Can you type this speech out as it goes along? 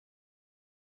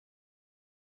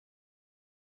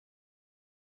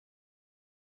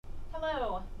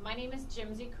Hello, my name is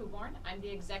Jimsy Kuborn. I'm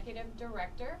the Executive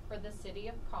Director for the City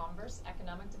of Converse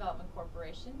Economic Development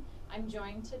Corporation. I'm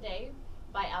joined today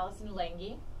by Allison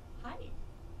Lange. Hi.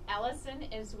 Allison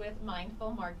is with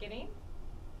Mindful Marketing.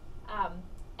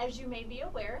 As you may be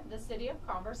aware, the City of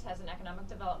Converse has an Economic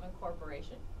Development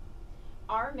Corporation.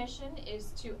 Our mission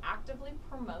is to actively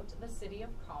promote the City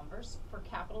of Converse for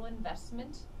capital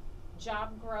investment,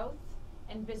 job growth,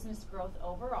 and business growth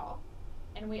overall.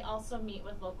 And we also meet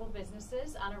with local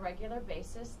businesses on a regular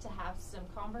basis to have some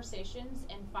conversations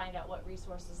and find out what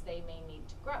resources they may need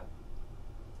to grow.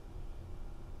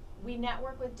 We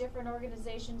network with different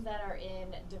organizations that are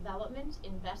in development,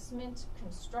 investment,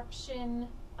 construction,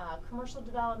 commercial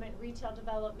development, retail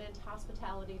development,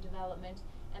 hospitality development,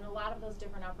 and a lot of those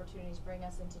different opportunities bring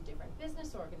us into different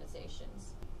business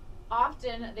organizations.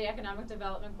 Often, the Economic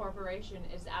Development Corporation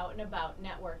is out and about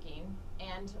networking,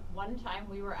 and one time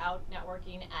we were out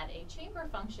networking at a chamber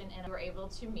function and we were able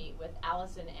to meet with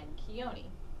Allison and Keone.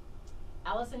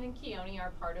 Allison and Keone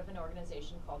are part of an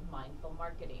organization called Mindful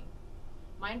Marketing.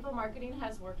 Mindful Marketing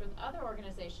has worked with other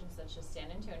organizations such as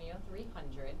San Antonio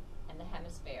 300 and the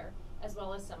Hemisphere, as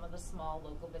well as some of the small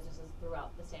local businesses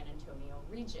throughout the San Antonio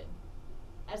region.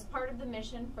 As part of the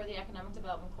mission for the Economic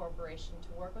Development Corporation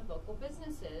to work with local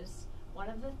businesses, one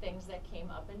of the things that came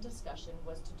up in discussion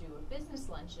was to do a business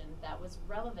luncheon that was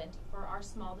relevant for our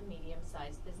small to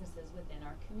medium-sized businesses within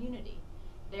our community.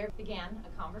 There began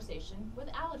a conversation with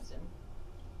Allison.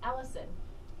 Allison,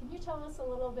 can you tell us a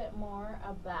little bit more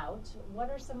about what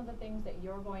are some of the things that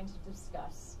you're going to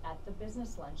discuss at the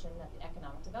business luncheon that the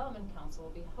Economic Development Council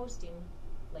will be hosting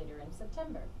later in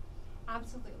September?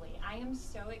 Absolutely. I am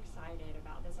so excited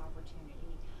about this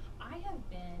opportunity. I have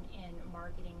been in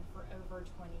marketing for over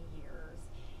 20 years,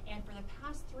 and for the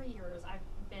past 3 years I've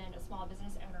been a small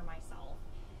business owner myself.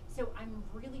 So I'm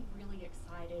really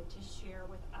excited to share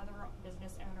with other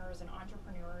business owners and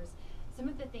entrepreneurs some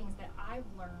of the things that I've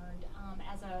learned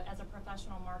as a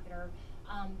professional marketer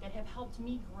that have helped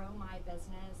me grow my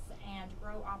business and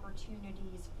grow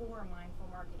opportunities for mindful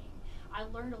marketing. I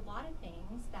learned a lot of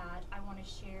things that I want to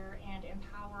share and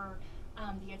empower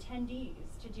the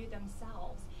attendees to do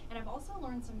themselves. And I've also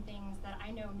learned some things that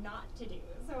I know not to do.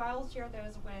 So I'll share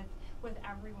those with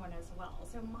everyone as well.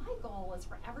 So my goal is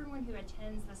for everyone who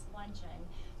attends this luncheon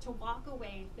to walk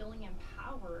away feeling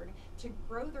empowered to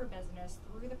grow their business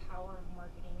through the power of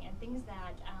marketing and things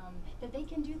that, that they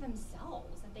can do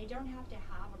themselves, that they don't have to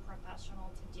have a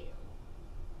professional to do.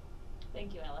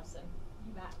 Thank you, Allison.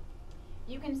 You bet.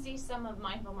 You can see some of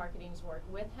Mindful Marketing's work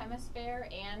with Hemisphere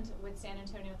and with San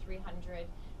Antonio 300.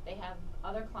 They have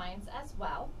other clients as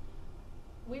well.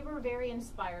 We were very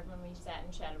inspired when we sat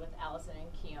and chatted with Allison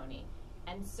and Keone.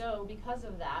 And so because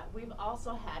of that, we've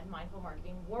also had Mindful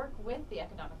Marketing work with the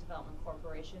Economic Development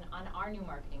Corporation on our new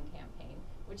marketing campaign,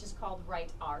 which is called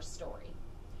Write Our Story.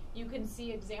 You can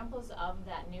see examples of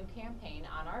that new campaign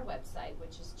on our website,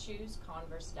 which is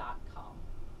chooseconverse.com.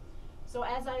 So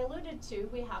as I alluded to,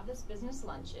 we have this business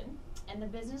luncheon, and the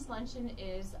business luncheon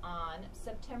is on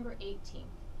September 18th.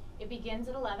 It begins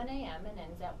at 11 a.m. and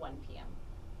ends at 1 p.m.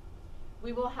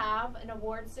 We will have an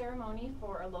award ceremony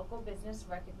for a local business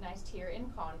recognized here in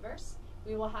Converse.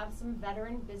 We will have some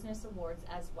veteran business awards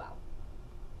as well.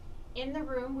 In the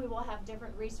room, we will have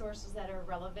different resources that are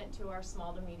relevant to our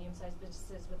small to medium-sized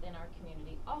businesses within our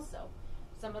community also.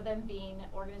 Some of them being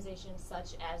organizations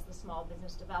such as the Small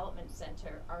Business Development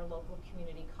Center, our local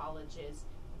community colleges,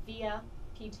 VIA,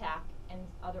 PTAC, and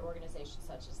other organizations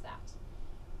such as that.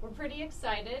 We're pretty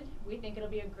excited. We think it'll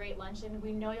be a great luncheon.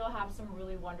 We know you'll have some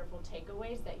really wonderful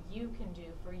takeaways that you can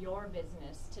do for your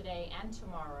business today and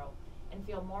tomorrow and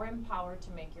feel more empowered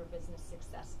to make your business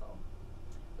successful.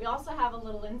 We also have a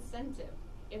little incentive.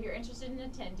 If you're interested in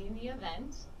attending the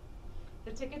event,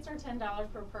 the tickets are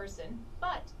 $10 per person,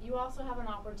 but you also have an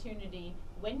opportunity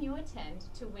when you attend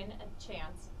to win a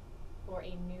chance for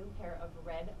a new pair of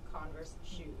red Converse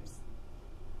shoes.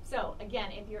 So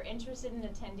again, if you're interested in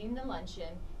attending the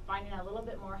luncheon, finding out a little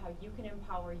bit more how you can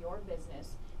empower your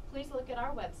business, please look at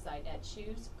our website at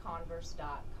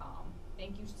chooseconverse.com.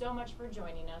 Thank you so much for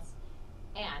joining us.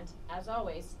 And as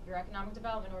always, your economic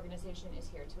development organization is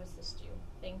here to assist you.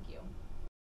 Thank you.